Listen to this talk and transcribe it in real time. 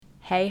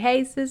Hey,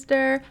 hey,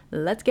 sister.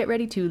 Let's get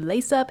ready to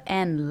lace up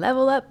and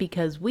level up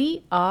because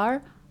we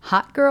are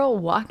Hot Girl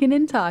Walking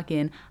and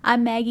Talking.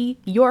 I'm Maggie,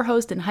 your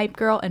host and hype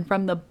girl, and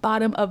from the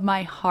bottom of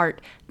my heart,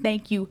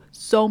 thank you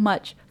so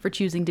much for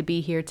choosing to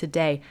be here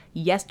today.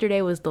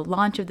 Yesterday was the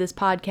launch of this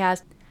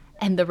podcast,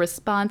 and the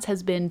response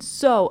has been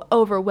so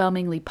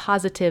overwhelmingly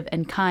positive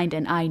and kind,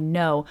 and I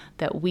know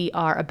that we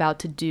are about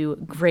to do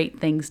great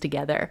things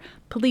together.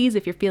 Please,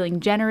 if you're feeling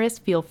generous,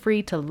 feel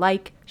free to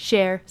like,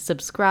 share,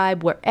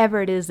 subscribe,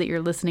 wherever it is that you're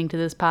listening to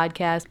this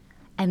podcast,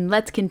 and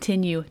let's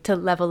continue to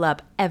level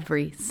up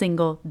every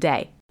single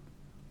day.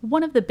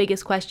 One of the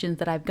biggest questions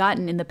that I've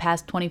gotten in the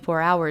past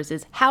 24 hours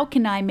is how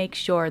can I make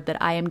sure that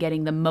I am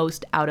getting the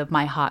most out of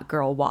my hot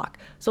girl walk?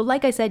 So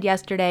like I said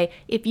yesterday,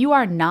 if you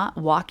are not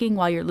walking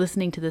while you're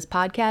listening to this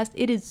podcast,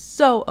 it is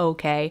so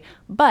okay.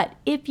 But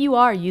if you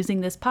are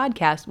using this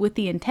podcast with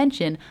the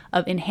intention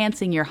of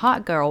enhancing your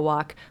hot girl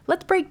walk,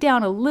 let's break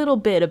down a little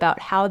bit about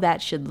how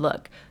that should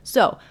look.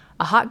 So,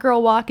 a hot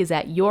girl walk is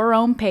at your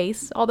own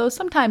pace, although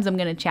sometimes I'm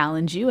going to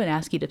challenge you and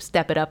ask you to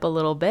step it up a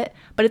little bit,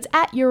 but it's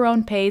at your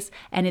own pace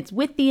and it's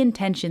with the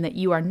intention that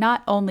you are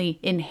not only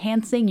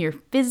enhancing your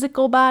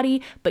physical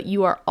body, but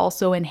you are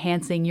also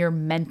enhancing your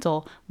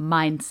mental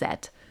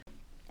mindset.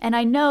 And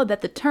I know that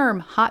the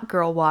term hot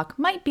girl walk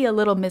might be a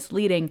little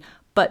misleading,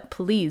 but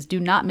please do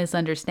not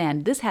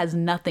misunderstand. This has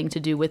nothing to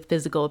do with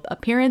physical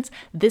appearance.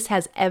 This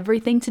has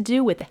everything to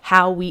do with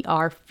how we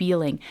are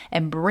feeling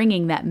and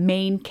bringing that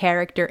main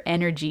character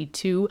energy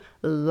to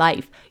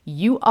life.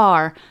 You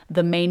are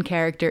the main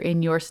character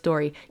in your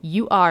story.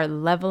 You are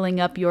leveling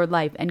up your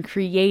life and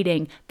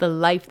creating the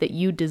life that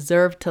you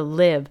deserve to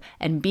live.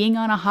 And being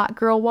on a hot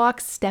girl walk,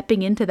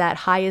 stepping into that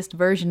highest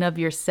version of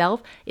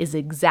yourself is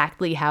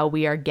exactly how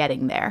we are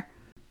getting there.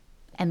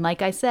 And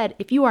like I said,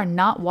 if you are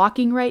not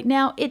walking right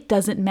now, it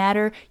doesn't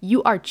matter.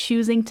 You are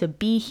choosing to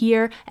be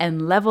here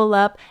and level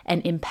up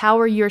and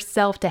empower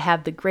yourself to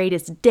have the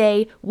greatest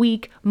day,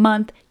 week,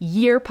 month,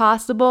 year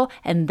possible.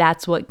 And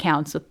that's what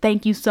counts. So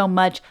thank you so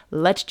much.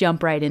 Let's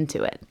jump right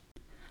into it.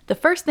 The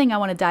first thing I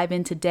want to dive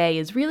in today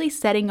is really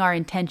setting our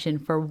intention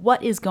for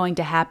what is going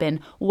to happen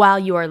while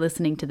you are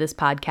listening to this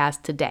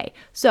podcast today.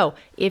 So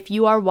if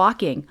you are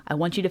walking, I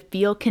want you to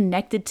feel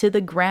connected to the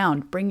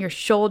ground. Bring your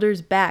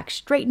shoulders back,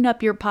 straighten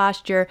up your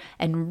posture,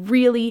 and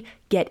really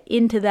get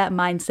into that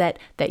mindset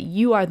that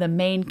you are the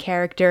main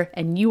character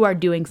and you are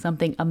doing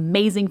something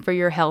amazing for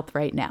your health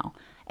right now.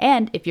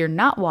 And if you're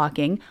not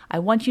walking, I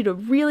want you to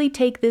really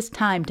take this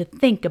time to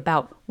think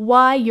about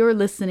why you're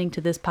listening to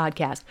this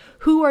podcast.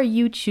 Who are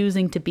you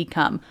choosing to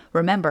become?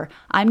 Remember,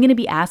 I'm going to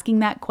be asking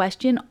that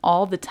question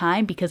all the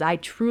time because I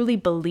truly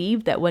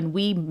believe that when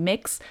we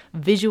mix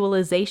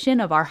visualization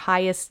of our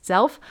highest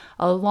self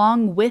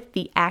along with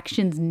the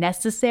actions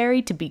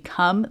necessary to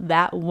become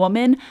that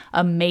woman,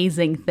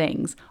 amazing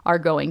things are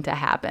going to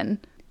happen.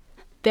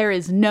 There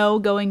is no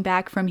going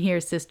back from here,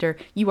 sister.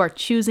 You are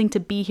choosing to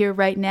be here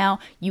right now.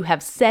 You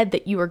have said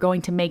that you are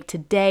going to make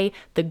today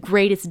the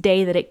greatest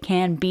day that it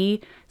can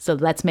be, so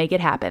let's make it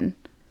happen.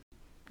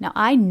 Now,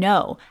 I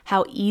know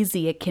how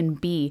easy it can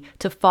be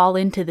to fall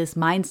into this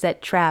mindset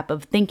trap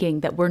of thinking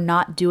that we're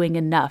not doing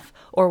enough,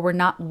 or we're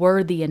not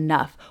worthy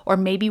enough, or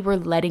maybe we're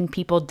letting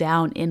people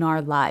down in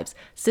our lives.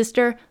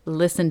 Sister,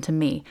 listen to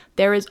me.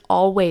 There is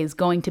always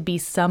going to be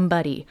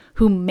somebody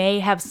who may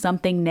have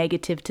something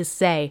negative to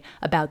say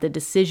about the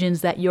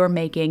decisions that you're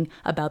making,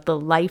 about the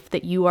life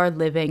that you are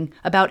living,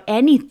 about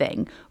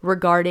anything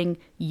regarding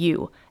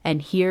you.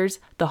 And here's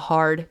the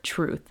hard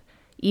truth.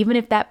 Even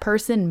if that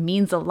person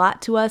means a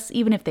lot to us,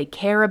 even if they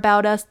care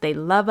about us, they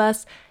love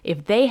us,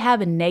 if they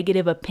have a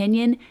negative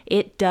opinion,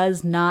 it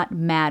does not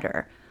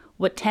matter.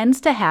 What tends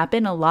to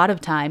happen a lot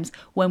of times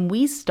when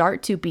we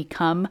start to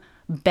become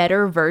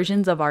better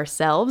versions of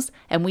ourselves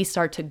and we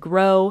start to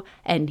grow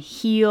and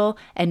heal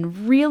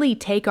and really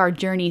take our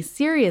journey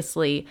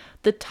seriously,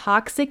 the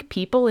toxic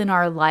people in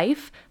our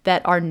life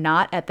that are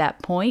not at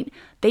that point,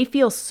 they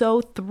feel so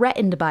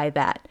threatened by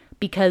that.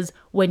 Because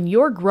when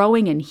you're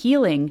growing and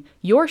healing,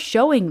 you're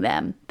showing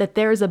them that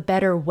there's a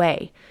better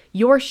way.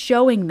 You're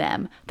showing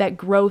them that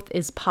growth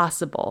is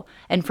possible.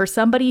 And for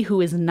somebody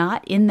who is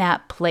not in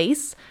that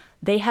place,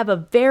 they have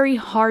a very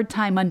hard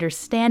time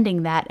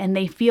understanding that and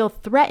they feel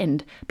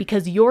threatened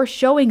because you're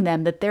showing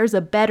them that there's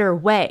a better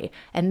way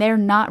and they're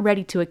not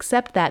ready to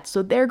accept that.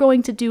 So they're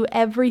going to do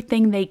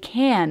everything they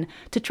can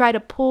to try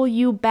to pull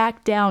you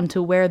back down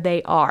to where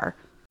they are.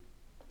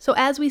 So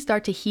as we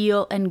start to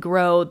heal and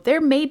grow, there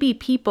may be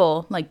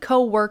people like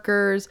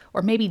coworkers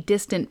or maybe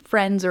distant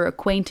friends or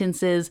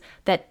acquaintances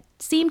that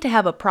seem to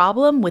have a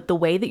problem with the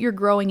way that you're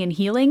growing and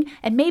healing,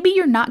 and maybe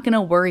you're not going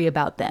to worry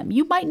about them.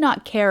 You might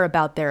not care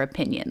about their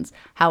opinions.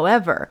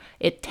 However,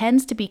 it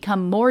tends to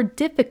become more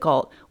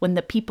difficult when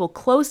the people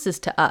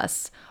closest to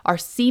us are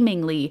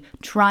seemingly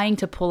trying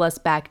to pull us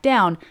back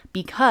down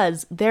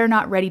because they're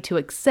not ready to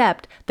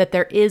accept that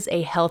there is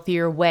a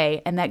healthier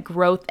way and that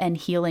growth and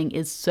healing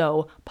is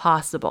so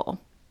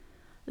possible.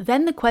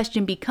 Then the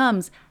question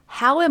becomes,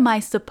 How am I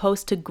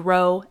supposed to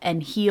grow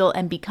and heal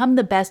and become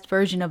the best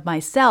version of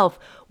myself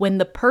when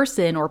the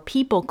person or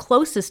people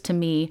closest to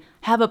me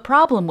have a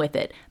problem with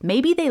it?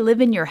 Maybe they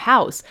live in your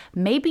house.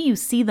 Maybe you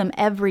see them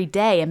every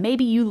day, and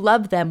maybe you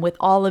love them with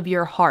all of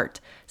your heart.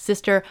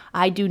 Sister,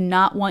 I do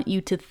not want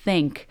you to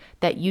think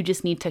that you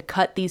just need to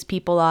cut these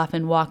people off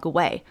and walk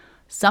away.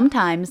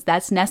 Sometimes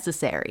that's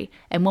necessary.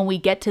 And when we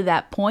get to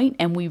that point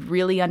and we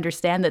really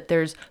understand that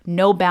there's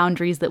no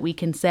boundaries that we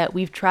can set,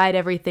 we've tried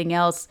everything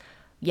else.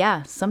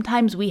 Yeah,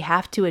 sometimes we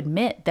have to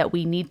admit that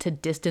we need to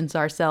distance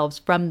ourselves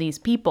from these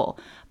people,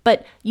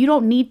 but you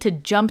don't need to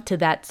jump to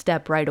that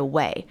step right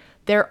away.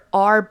 There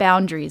are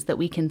boundaries that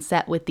we can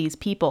set with these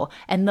people,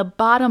 and the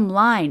bottom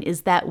line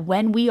is that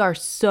when we are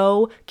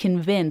so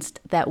convinced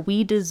that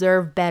we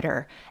deserve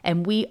better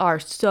and we are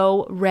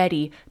so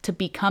ready to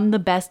become the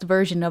best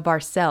version of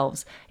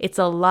ourselves, it's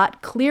a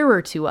lot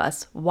clearer to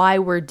us why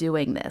we're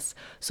doing this.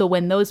 So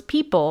when those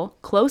people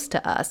close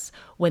to us,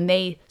 when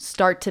they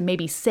start to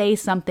maybe say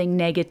something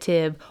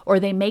negative or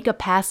they make a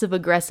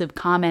passive-aggressive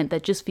comment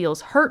that just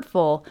feels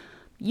hurtful,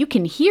 you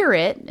can hear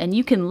it and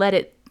you can let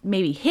it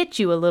maybe hit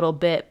you a little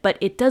bit, but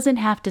it doesn't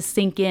have to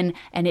sink in,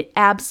 and it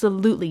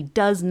absolutely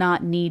does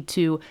not need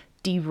to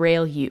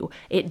derail you.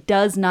 It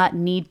does not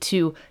need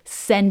to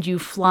send you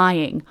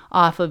flying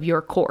off of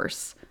your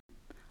course.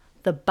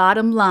 The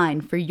bottom line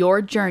for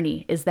your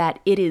journey is that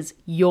it is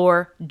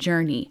your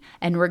journey.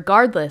 And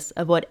regardless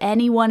of what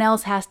anyone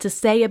else has to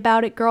say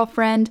about it,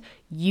 girlfriend,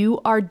 you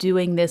are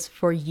doing this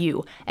for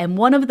you. And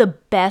one of the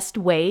best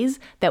ways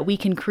that we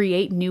can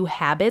create new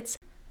habits,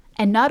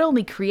 and not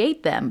only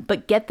create them,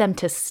 but get them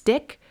to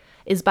stick,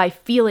 is by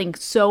feeling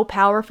so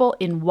powerful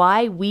in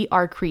why we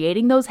are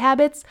creating those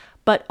habits,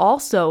 but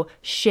also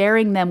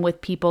sharing them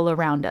with people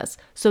around us.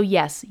 So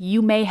yes,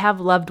 you may have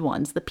loved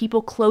ones, the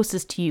people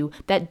closest to you,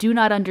 that do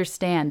not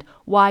understand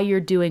why you're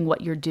doing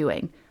what you're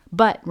doing.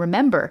 But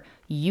remember,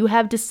 you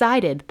have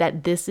decided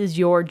that this is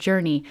your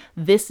journey.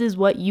 This is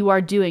what you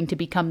are doing to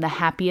become the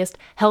happiest,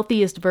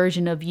 healthiest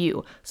version of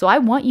you. So I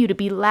want you to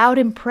be loud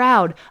and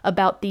proud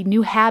about the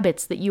new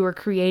habits that you are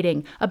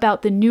creating,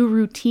 about the new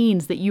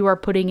routines that you are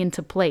putting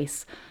into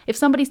place. If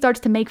somebody starts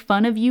to make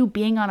fun of you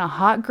being on a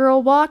hot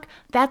girl walk,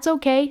 that's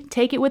okay.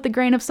 Take it with a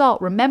grain of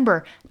salt.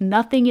 Remember,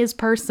 nothing is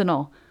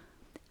personal.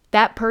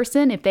 That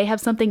person, if they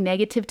have something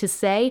negative to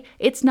say,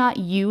 it's not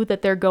you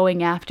that they're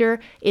going after,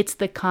 it's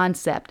the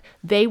concept.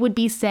 They would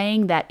be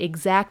saying that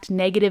exact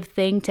negative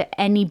thing to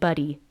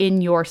anybody in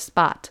your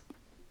spot.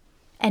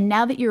 And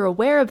now that you're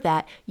aware of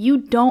that, you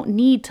don't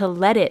need to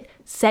let it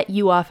set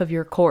you off of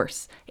your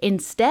course.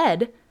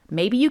 Instead,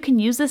 maybe you can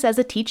use this as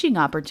a teaching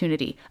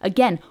opportunity.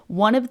 Again,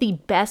 one of the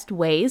best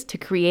ways to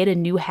create a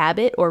new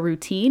habit or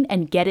routine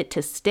and get it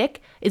to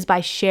stick is by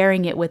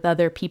sharing it with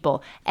other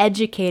people,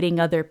 educating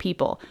other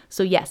people.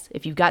 So yes,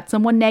 if you've got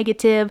someone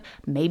negative,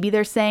 maybe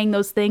they're saying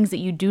those things that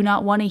you do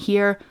not want to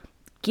hear,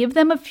 give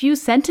them a few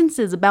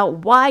sentences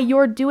about why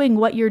you're doing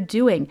what you're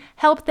doing.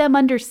 Help them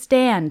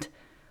understand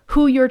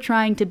who you're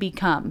trying to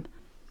become.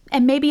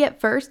 And maybe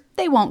at first,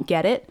 they won't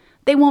get it.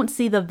 They won't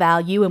see the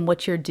value in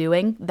what you're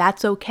doing.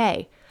 That's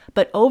okay.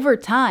 But over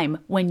time,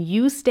 when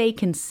you stay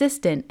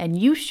consistent and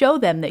you show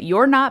them that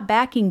you're not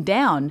backing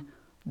down,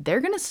 they're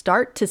going to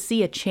start to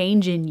see a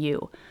change in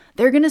you.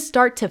 They're going to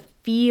start to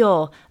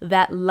feel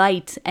that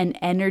light and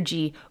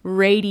energy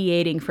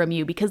radiating from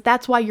you, because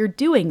that's why you're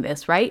doing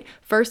this, right?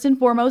 First and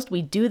foremost,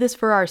 we do this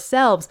for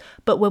ourselves,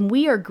 but when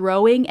we are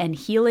growing and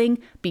healing,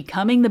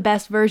 becoming the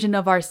best version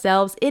of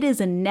ourselves, it is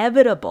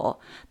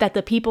inevitable that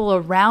the people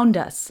around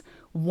us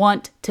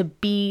want to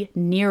be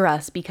near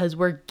us because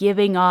we're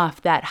giving off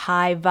that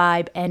high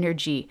vibe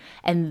energy,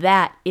 and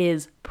that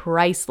is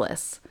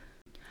priceless.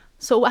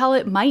 So while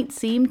it might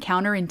seem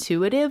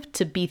counterintuitive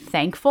to be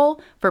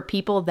thankful for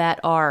people that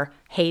are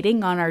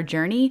hating on our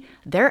journey,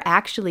 they're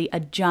actually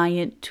a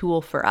giant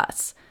tool for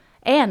us.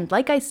 And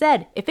like I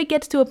said, if it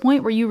gets to a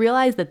point where you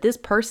realize that this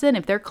person,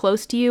 if they're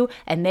close to you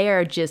and they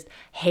are just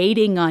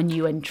hating on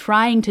you and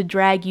trying to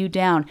drag you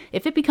down,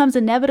 if it becomes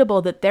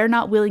inevitable that they're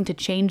not willing to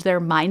change their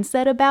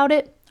mindset about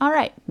it, all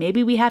right,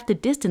 maybe we have to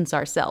distance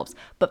ourselves.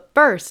 But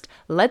first,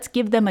 let's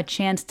give them a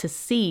chance to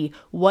see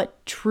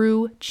what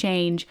true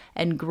change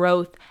and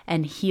growth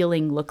and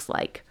healing looks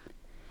like.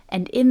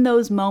 And in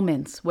those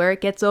moments where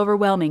it gets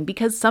overwhelming,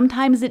 because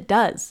sometimes it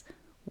does,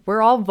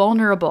 we're all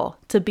vulnerable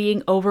to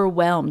being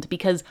overwhelmed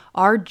because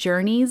our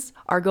journeys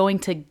are going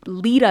to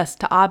lead us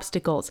to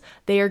obstacles.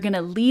 They are going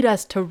to lead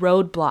us to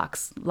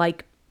roadblocks,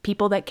 like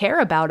people that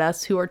care about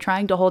us who are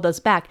trying to hold us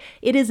back.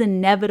 It is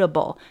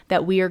inevitable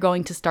that we are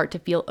going to start to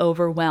feel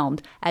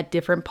overwhelmed at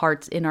different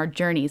parts in our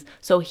journeys.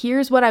 So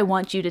here's what I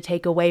want you to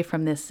take away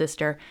from this,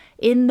 sister.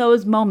 In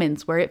those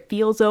moments where it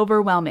feels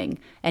overwhelming,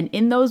 and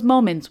in those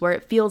moments where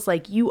it feels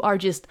like you are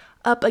just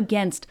up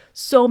against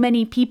so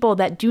many people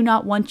that do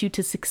not want you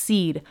to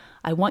succeed,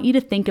 I want you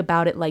to think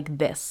about it like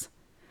this.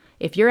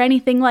 If you're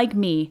anything like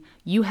me,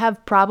 you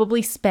have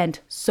probably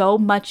spent so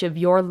much of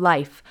your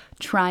life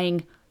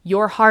trying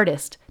your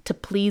hardest to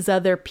please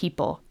other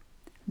people.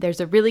 There's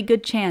a really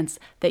good chance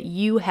that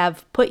you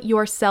have put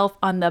yourself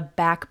on the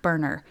back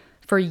burner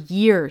for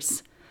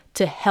years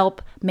to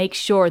help make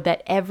sure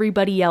that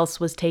everybody else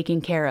was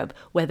taken care of,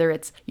 whether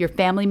it's your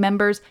family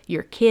members,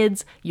 your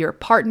kids, your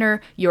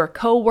partner, your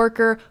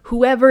coworker,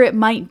 whoever it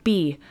might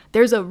be.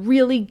 There's a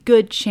really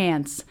good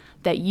chance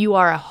that you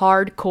are a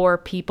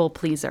hardcore people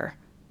pleaser.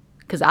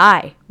 Because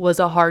I was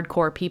a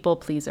hardcore people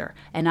pleaser,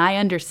 and I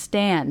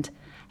understand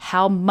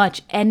how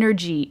much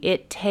energy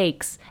it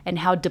takes and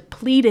how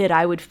depleted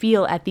I would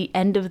feel at the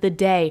end of the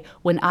day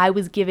when I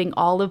was giving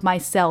all of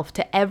myself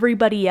to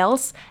everybody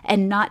else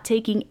and not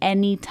taking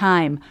any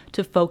time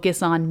to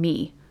focus on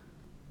me.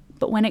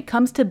 But when it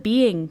comes to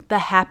being the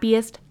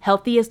happiest,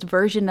 healthiest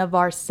version of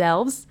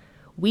ourselves,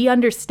 we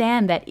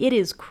understand that it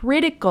is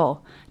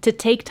critical to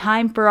take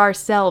time for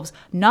ourselves,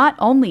 not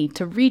only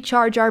to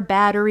recharge our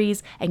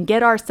batteries and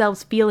get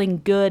ourselves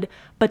feeling good,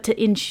 but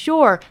to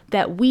ensure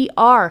that we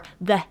are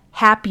the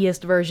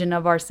happiest version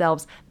of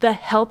ourselves, the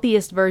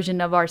healthiest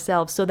version of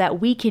ourselves, so that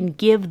we can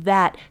give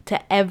that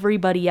to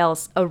everybody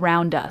else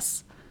around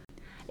us.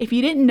 If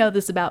you didn't know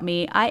this about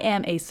me, I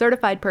am a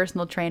certified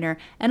personal trainer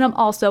and I'm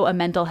also a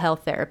mental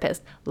health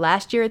therapist.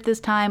 Last year at this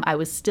time, I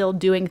was still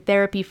doing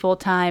therapy full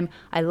time.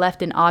 I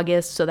left in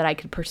August so that I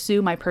could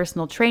pursue my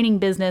personal training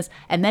business,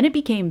 and then it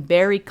became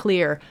very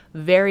clear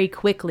very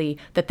quickly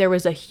that there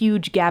was a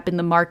huge gap in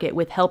the market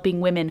with helping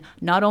women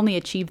not only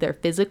achieve their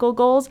physical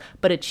goals,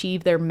 but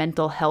achieve their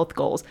mental health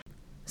goals.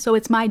 So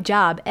it's my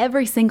job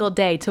every single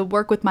day to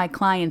work with my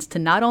clients to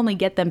not only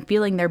get them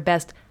feeling their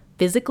best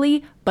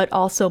physically, but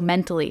also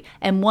mentally.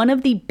 And one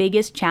of the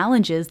biggest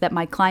challenges that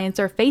my clients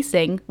are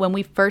facing when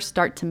we first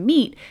start to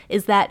meet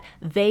is that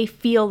they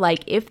feel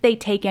like if they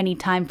take any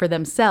time for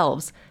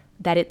themselves,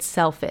 that it's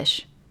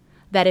selfish.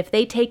 That if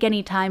they take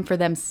any time for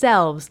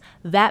themselves,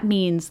 that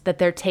means that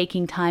they're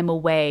taking time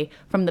away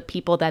from the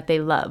people that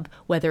they love,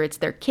 whether it's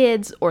their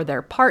kids or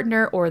their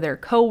partner or their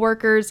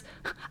coworkers.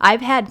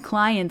 I've had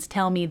clients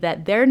tell me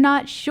that they're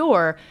not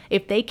sure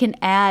if they can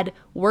add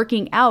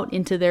working out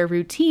into their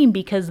routine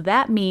because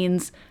that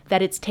means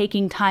that it's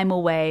taking time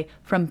away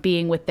from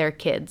being with their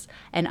kids.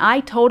 And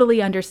I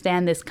totally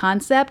understand this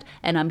concept,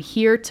 and I'm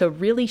here to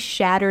really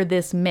shatter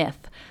this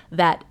myth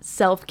that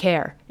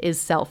self-care is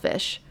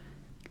selfish.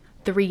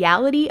 The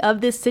reality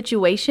of this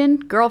situation,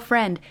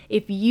 girlfriend,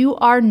 if you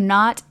are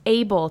not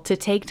able to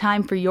take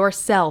time for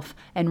yourself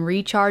and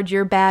recharge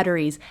your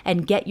batteries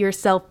and get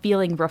yourself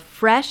feeling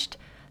refreshed,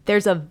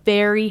 there's a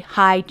very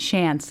high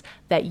chance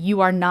that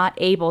you are not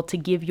able to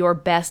give your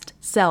best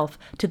self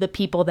to the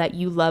people that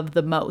you love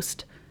the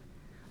most.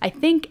 I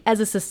think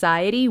as a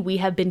society, we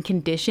have been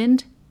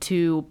conditioned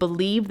to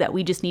believe that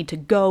we just need to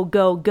go,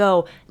 go,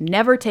 go,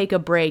 never take a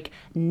break,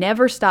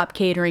 never stop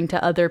catering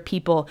to other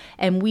people.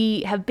 And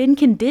we have been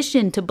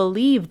conditioned to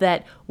believe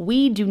that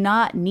we do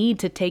not need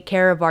to take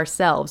care of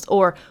ourselves,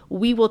 or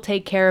we will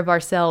take care of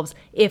ourselves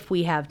if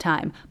we have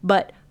time.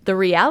 But the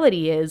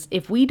reality is,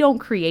 if we don't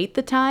create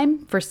the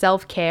time for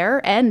self-care,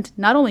 and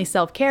not only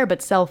self-care,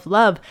 but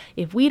self-love,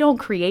 if we don't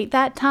create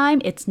that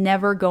time, it's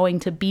never going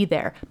to be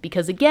there.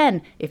 Because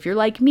again, if you're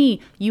like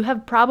me, you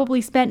have probably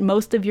spent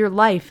most of your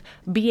life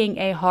being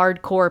a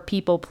hardcore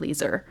people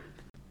pleaser.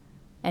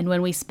 And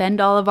when we spend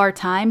all of our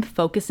time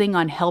focusing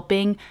on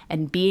helping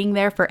and being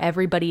there for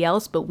everybody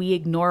else, but we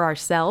ignore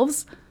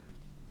ourselves,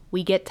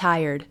 we get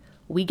tired,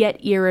 we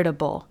get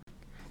irritable.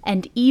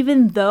 And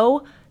even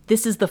though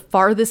this is the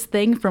farthest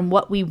thing from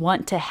what we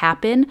want to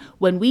happen,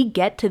 when we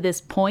get to this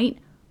point,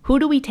 who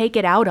do we take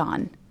it out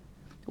on?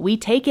 We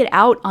take it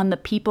out on the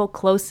people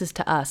closest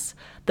to us,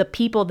 the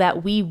people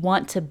that we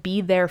want to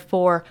be there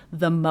for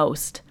the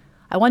most.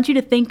 I want you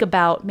to think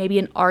about maybe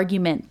an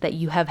argument that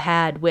you have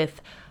had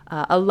with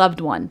a loved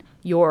one,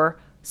 your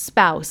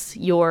spouse,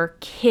 your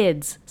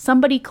kids,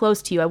 somebody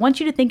close to you. I want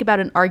you to think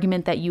about an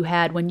argument that you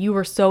had when you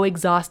were so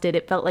exhausted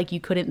it felt like you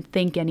couldn't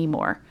think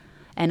anymore.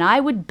 And I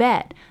would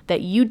bet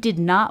that you did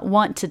not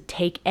want to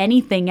take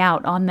anything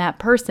out on that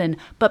person,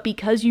 but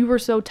because you were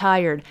so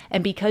tired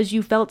and because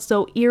you felt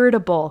so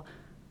irritable,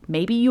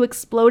 maybe you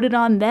exploded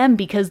on them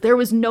because there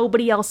was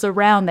nobody else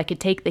around that could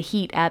take the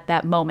heat at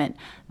that moment.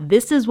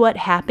 This is what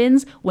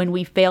happens when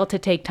we fail to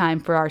take time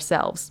for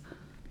ourselves.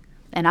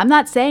 And I'm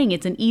not saying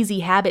it's an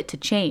easy habit to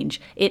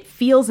change. It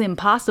feels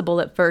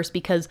impossible at first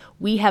because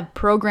we have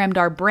programmed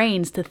our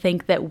brains to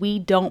think that we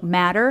don't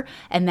matter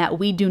and that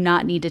we do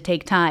not need to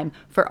take time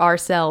for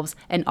ourselves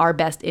and our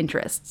best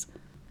interests.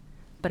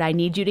 But I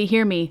need you to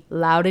hear me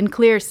loud and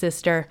clear,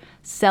 sister.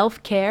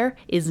 Self-care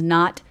is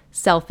not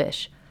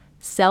selfish.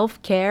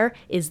 Self-care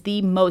is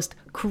the most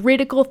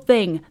critical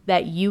thing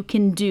that you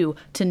can do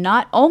to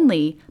not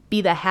only be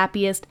the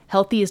happiest,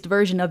 healthiest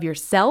version of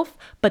yourself,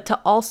 but to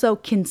also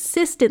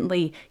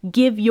consistently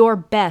give your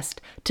best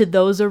to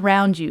those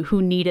around you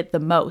who need it the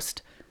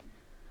most.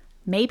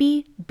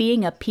 Maybe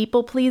being a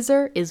people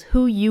pleaser is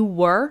who you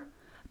were,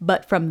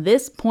 but from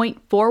this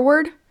point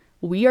forward,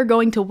 we are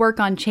going to work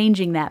on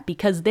changing that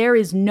because there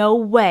is no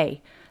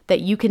way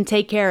that you can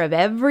take care of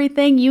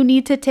everything you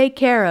need to take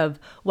care of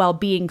while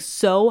being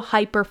so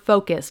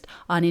hyper-focused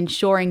on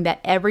ensuring that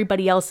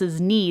everybody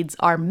else's needs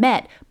are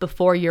met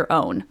before your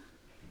own.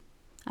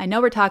 I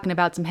know we're talking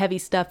about some heavy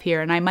stuff here,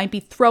 and I might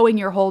be throwing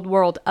your whole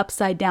world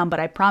upside down,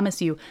 but I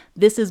promise you,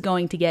 this is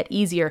going to get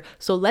easier.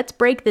 So let's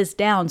break this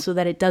down so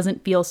that it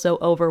doesn't feel so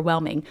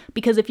overwhelming.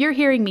 Because if you're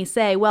hearing me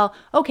say, well,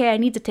 okay, I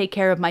need to take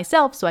care of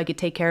myself so I could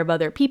take care of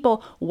other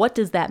people, what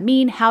does that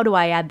mean? How do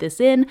I add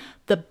this in?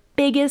 The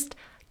biggest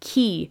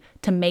key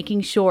to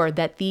making sure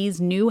that these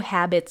new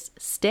habits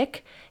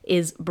stick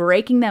is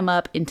breaking them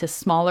up into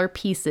smaller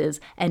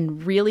pieces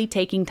and really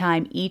taking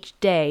time each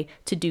day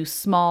to do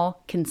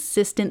small,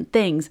 consistent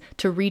things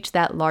to reach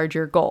that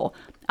larger goal.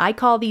 I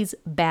call these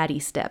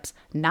Baddie Steps,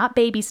 not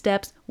baby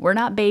steps. We're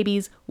not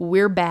babies,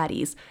 we're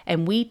baddies.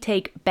 And we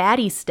take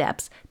Baddie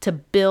Steps to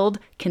build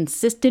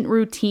consistent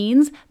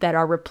routines that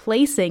are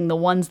replacing the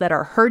ones that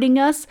are hurting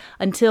us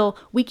until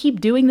we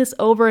keep doing this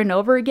over and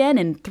over again.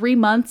 And 3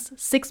 months,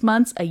 6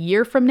 months, a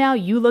year from now,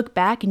 you look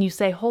back and you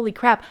say, holy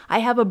crap, I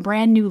have a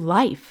brand new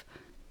life.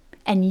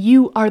 And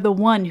you are the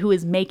one who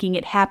is making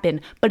it happen.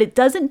 But it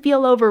doesn't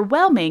feel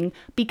overwhelming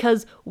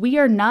because we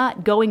are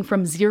not going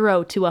from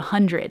 0 to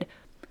 100.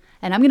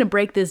 And I'm going to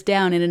break this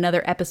down in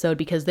another episode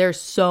because there's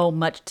so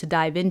much to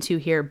dive into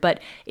here. But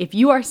if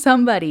you are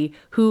somebody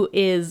who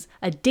is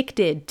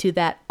addicted to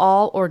that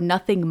all or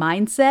nothing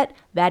mindset,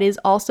 that is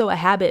also a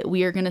habit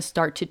we are going to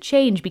start to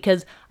change,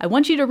 because I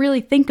want you to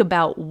really think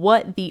about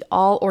what the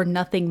all or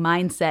nothing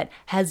mindset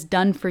has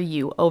done for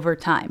you over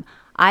time.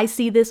 I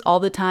see this all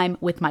the time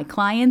with my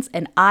clients,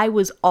 and I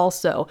was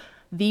also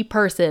the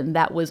person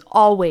that was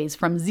always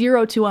from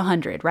 0 to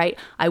 100, right?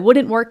 I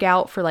wouldn't work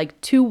out for like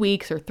 2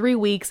 weeks or 3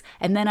 weeks,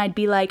 and then I'd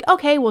be like,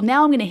 okay, well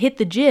now I'm going to hit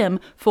the gym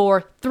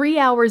for 3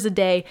 hours a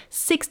day,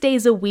 6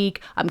 days a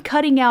week. I'm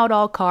cutting out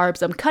all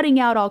carbs. I'm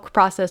cutting out all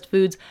processed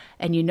foods.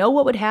 And you know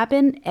what would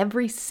happen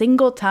every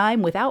single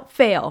time without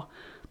fail?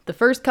 The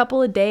first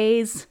couple of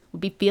days would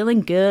be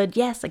feeling good.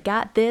 Yes, I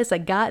got this.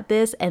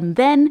 And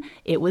then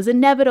it was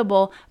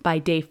inevitable. By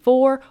day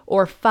 4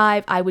 or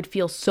 5, I would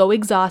feel so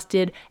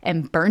exhausted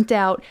and burnt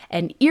out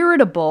and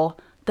irritable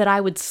that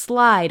I would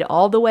slide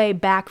all the way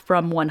back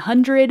from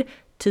 100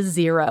 to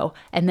 0.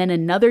 And then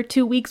another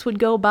 2 weeks would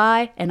go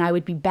by and I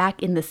would be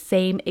back in the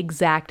same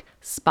exact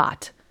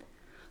spot.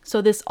 So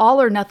this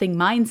all or nothing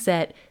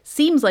mindset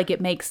seems like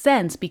it makes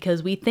sense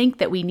because we think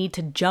that we need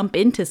to jump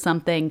into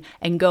something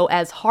and go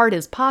as hard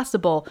as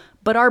possible,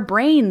 but our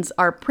brains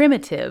are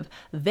primitive.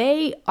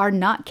 They are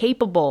not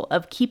capable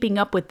of keeping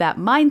up with that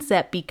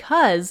mindset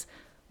because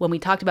when we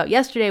talked about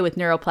yesterday with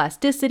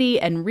neuroplasticity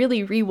and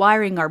really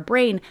rewiring our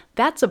brain,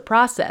 that's a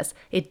process.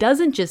 It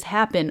doesn't just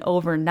happen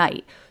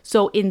overnight.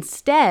 So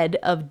instead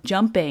of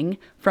jumping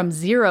from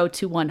 0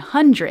 to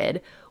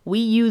 100, we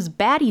use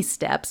Baddie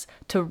Steps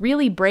to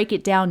really break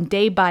it down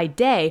day by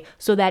day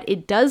so that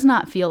it does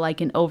not feel like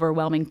an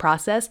overwhelming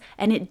process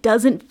and it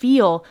doesn't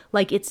feel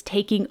like it's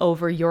taking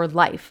over your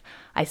life.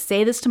 I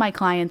say this to my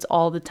clients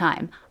all the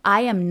time.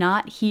 I am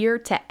not here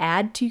to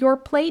add to your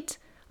plate.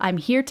 I'm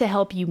here to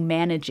help you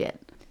manage it.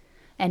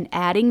 And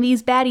adding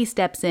these Baddie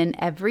Steps in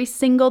every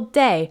single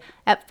day,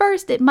 at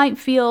first it might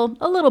feel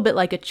a little bit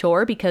like a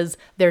chore because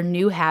they're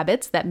new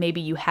habits that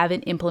maybe you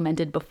haven't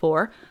implemented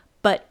before,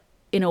 but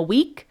in a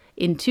week,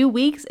 in 2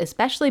 weeks,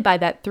 especially by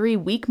that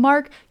 3-week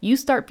mark, you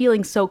start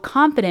feeling so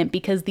confident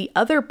because the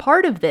other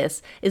part of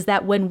this is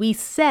that when we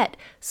set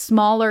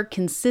smaller,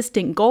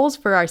 consistent goals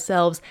for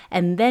ourselves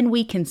and then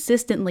we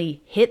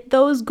consistently hit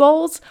those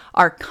goals,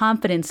 our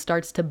confidence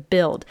starts to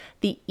build.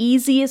 The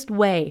easiest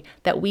way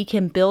that we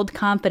can build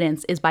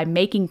confidence is by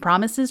making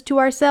promises to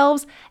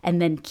ourselves and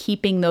then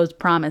keeping those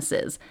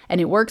promises.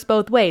 And it works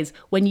both ways.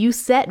 When you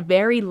set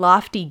very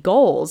lofty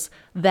goals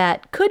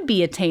that could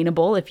be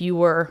attainable if you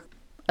were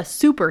a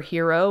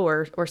superhero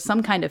or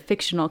some kind of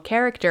fictional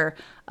character,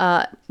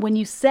 when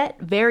you set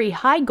very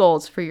high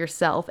goals for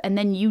yourself and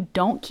then you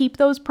don't keep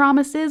those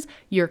promises,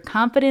 your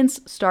confidence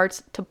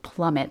starts to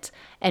plummet.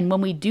 And when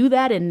we do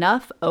that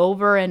enough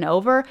over and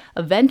over,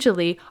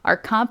 eventually our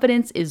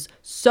confidence is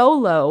so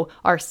low,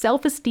 our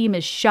self-esteem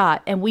is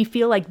shot, and we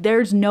feel like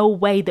there's no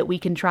way that we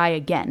can try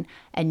again.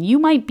 And you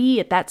might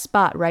be at that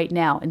spot right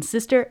now. And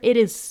sister, it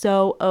is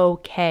so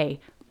okay.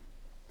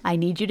 I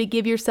need you to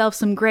give yourself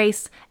some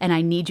grace and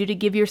I need you to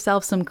give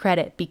yourself some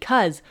credit,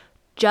 because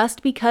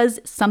just because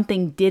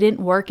something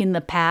didn't work in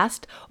the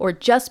past or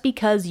just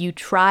because you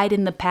tried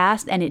in the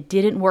past and it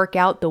didn't work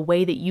out the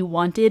way that you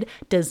wanted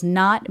does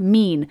not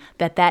mean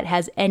that that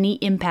has any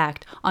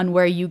impact on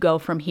where you go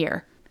from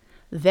here.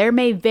 There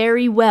may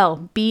very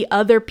well be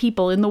other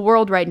people in the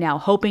world right now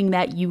hoping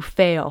that you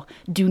fail.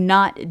 Do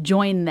not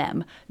join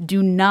them.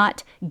 Do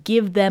not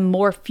give them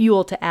more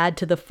fuel to add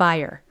to the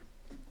fire.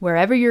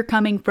 Wherever you're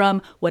coming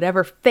from,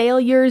 whatever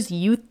failures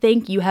you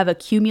think you have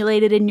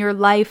accumulated in your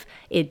life,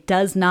 it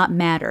does not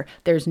matter.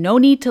 There's no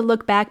need to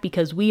look back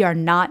because we are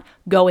not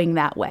going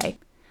that way.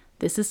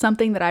 This is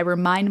something that I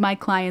remind my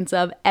clients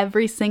of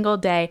every single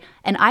day,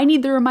 and I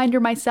need the reminder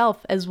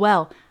myself as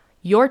well.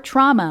 Your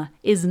trauma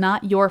is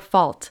not your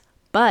fault,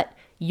 but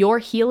your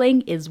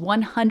healing is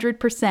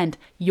 100%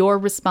 your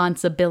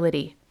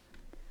responsibility.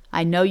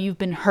 I know you've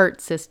been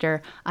hurt,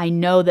 sister. I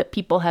know that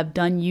people have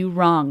done you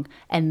wrong,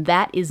 and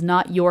that is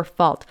not your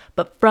fault.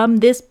 But from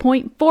this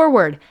point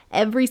forward,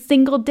 every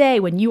single day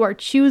when you are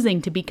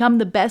choosing to become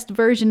the best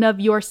version of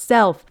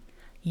yourself,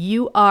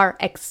 you are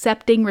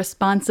accepting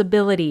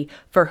responsibility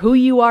for who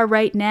you are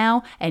right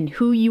now and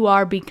who you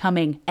are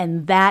becoming.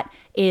 And that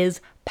is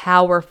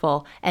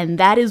powerful. And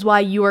that is why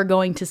you are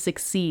going to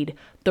succeed.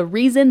 The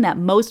reason that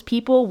most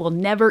people will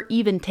never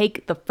even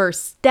take the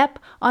first step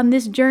on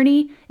this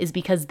journey is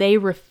because they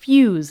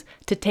refuse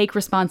to take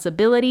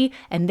responsibility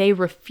and they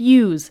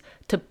refuse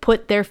to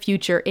put their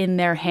future in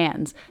their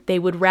hands. They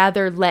would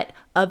rather let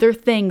other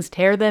things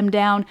tear them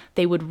down.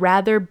 They would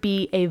rather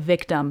be a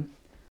victim.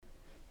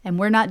 And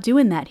we're not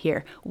doing that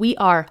here. We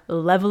are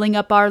leveling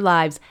up our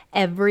lives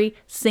every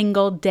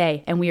single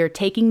day. And we are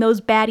taking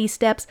those baddie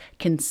steps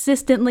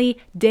consistently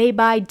day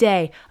by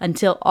day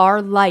until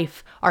our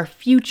life, our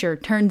future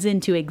turns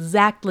into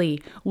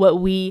exactly what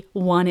we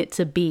want it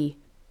to be.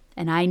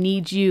 And I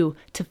need you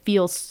to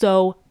feel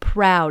so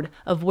proud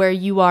of where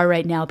you are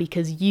right now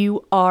because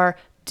you are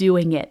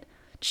doing it.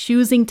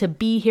 Choosing to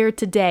be here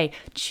today,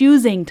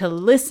 choosing to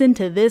listen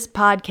to this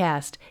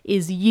podcast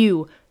is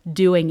you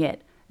doing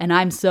it. And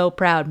I'm so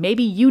proud.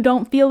 Maybe you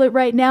don't feel it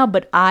right now,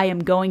 but I am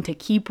going to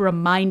keep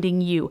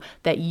reminding you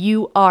that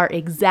you are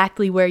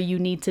exactly where you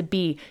need to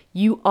be.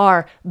 You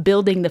are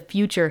building the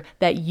future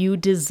that you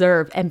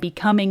deserve and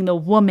becoming the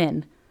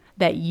woman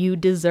that you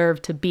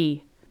deserve to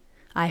be.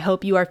 I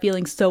hope you are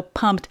feeling so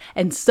pumped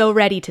and so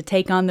ready to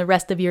take on the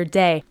rest of your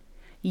day.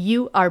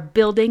 You are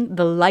building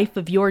the life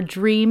of your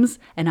dreams,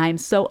 and I am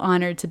so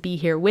honored to be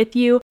here with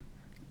you.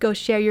 Go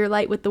share your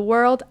light with the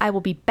world. I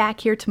will be back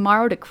here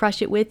tomorrow to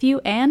crush it with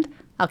you, and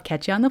I'll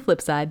catch you on the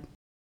flip side.